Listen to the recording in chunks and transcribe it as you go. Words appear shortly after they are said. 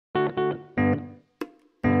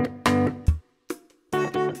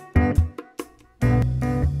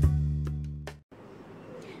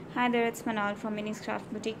Hi there, it's Manal from Minnie's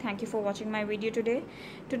Craft Boutique. Thank you for watching my video today.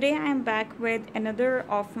 Today I am back with another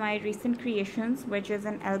of my recent creations, which is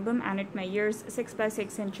an album, and it measures 6 by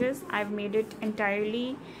 6 inches. I've made it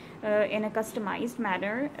entirely in a customized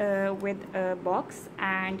manner with a box,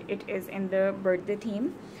 and it is in the birthday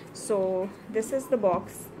theme. So this is the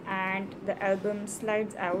box, and the album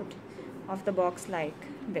slides out of the box like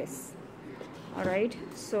this. Alright,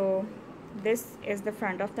 so this is the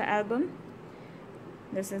front of the album.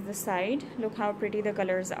 This is the side. Look how pretty the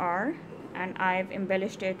colors are, and I've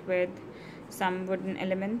embellished it with some wooden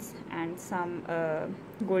elements and some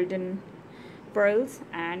golden pearls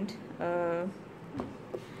and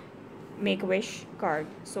make-a-wish card.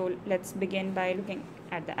 So let's begin by looking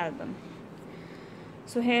at the album.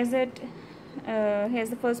 So here's it. Here's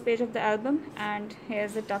the first page of the album, and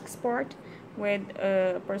here's the tuck spot with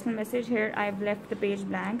a personal message. Here I've left the page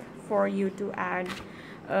blank for you to add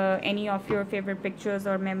any of your favorite pictures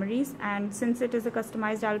or memories, and since it is a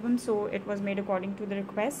customized album, so it was made according to the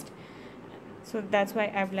request, so that's why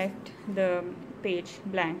I've left the page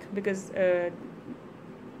blank, because the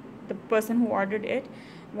person who ordered it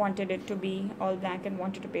wanted it to be all blank and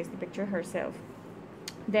wanted to paste the picture herself.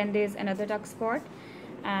 Then there's another tuck spot,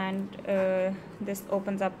 and this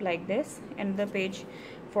opens up like this, and the page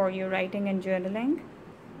for your writing and journaling.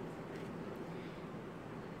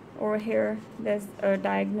 Over here there's a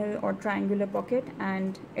diagonal or triangular pocket,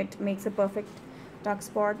 and it makes a perfect tuck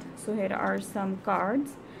spot. So here are some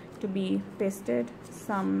cards to be pasted,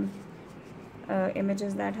 some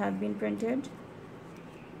images that have been printed.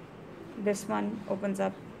 This one opens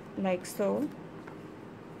up like so,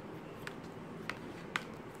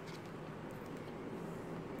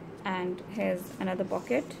 and here's another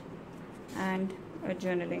pocket and a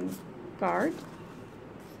journaling card.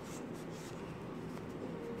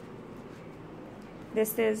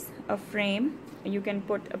 This is a frame. You can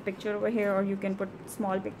put a picture over here, or you can put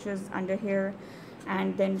small pictures under here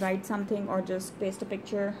and then write something, or just paste a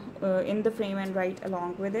picture in the frame and write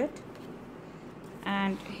along with it.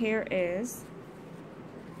 And here is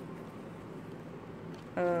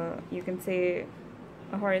you can say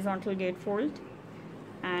a horizontal gatefold,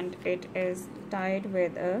 and it is tied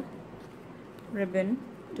with a ribbon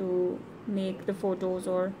to make the photos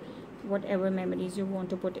or whatever memories you want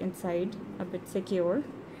to put inside a bit secure.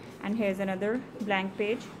 And here's another blank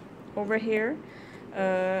page. Over here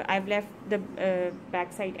I've left the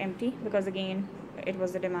back side empty, because again it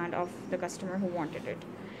was the demand of the customer who wanted it.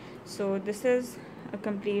 So this is a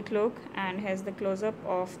complete look, and here's the close-up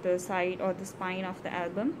of the side or the spine of the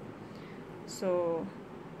album. So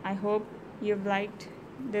I hope you've liked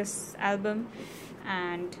this album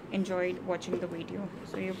and enjoyed watching the video.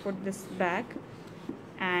 So you put this back,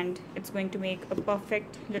 and it's going to make a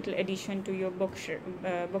perfect little addition to your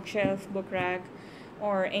bookshelf, book rack,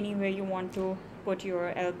 or anywhere you want to put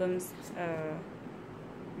your albums,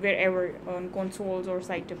 wherever, on consoles or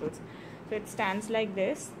side tables. So it stands like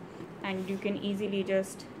this, and you can easily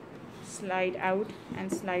just slide out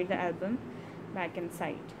and slide the album back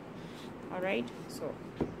inside. Alright, so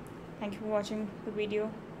thank you for watching the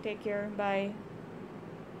video. Take care. Bye.